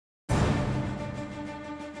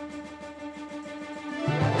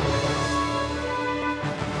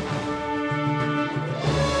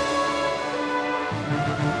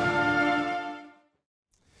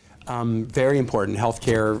Very important.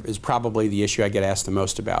 Healthcare is probably the issue I get asked the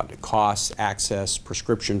most about. Costs, access,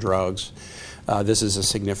 prescription drugs. This is a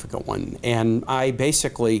significant one. And I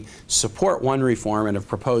basically support one reform and have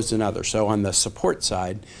proposed another. So on the support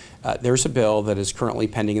side, there's a bill that is currently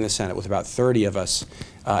pending in the Senate with about 30 of us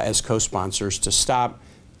as co-sponsors to stop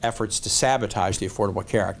efforts to sabotage the Affordable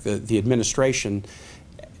Care Act. The administration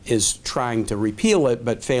is trying to repeal it,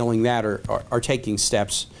 but failing that are taking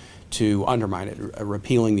steps to undermine it,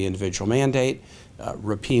 repealing the individual mandate,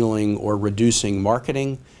 repealing or reducing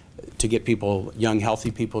marketing to get people, young, healthy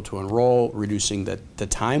people to enroll, reducing the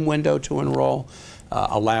time window to enroll,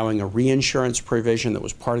 allowing a reinsurance provision that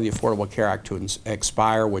was part of the Affordable Care Act to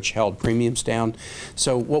expire, which held premiums down.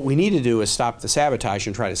 So what we need to do is stop the sabotage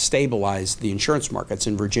and try to stabilize the insurance markets.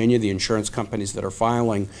 In Virginia, the insurance companies that are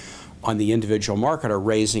filing on the individual market are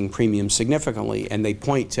raising premiums significantly, and they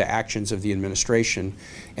point to actions of the administration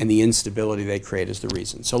and the instability they create as the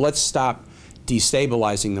reason. So let's stop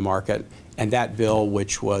destabilizing the market, and that bill,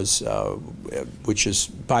 which is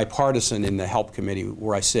bipartisan in the Help Committee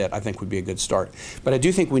where I sit, I think would be a good start. But I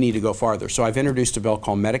do think we need to go farther. So I've introduced a bill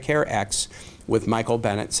called Medicare X with Michael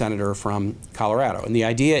Bennet, senator from Colorado. And the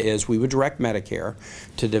idea is we would direct Medicare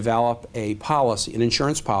to develop a policy, an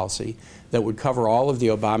insurance policy, that would cover all of the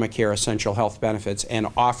Obamacare essential health benefits and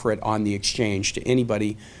offer it on the exchange to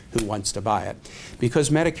anybody who wants to buy it. Because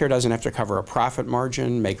Medicare doesn't have to cover a profit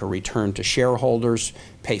margin, make a return to shareholders,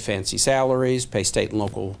 pay fancy salaries, pay state,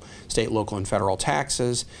 local, and federal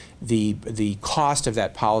taxes, the cost of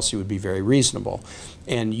that policy would be very reasonable.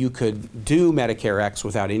 And you could do Medicare X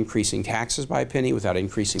without increasing taxes by a penny, without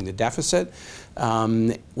increasing the deficit,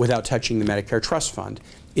 without touching the Medicare Trust Fund.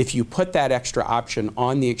 If you put that extra option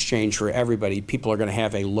on the exchange for everybody, people are going to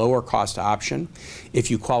have a lower cost option. If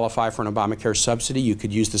you qualify for an Obamacare subsidy, you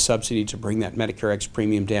could use the subsidy to bring that Medicare X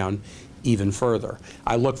premium down even further.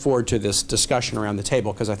 I look forward to this discussion around the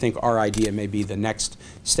table because I think our idea may be the next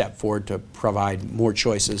step forward to provide more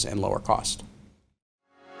choices and lower cost.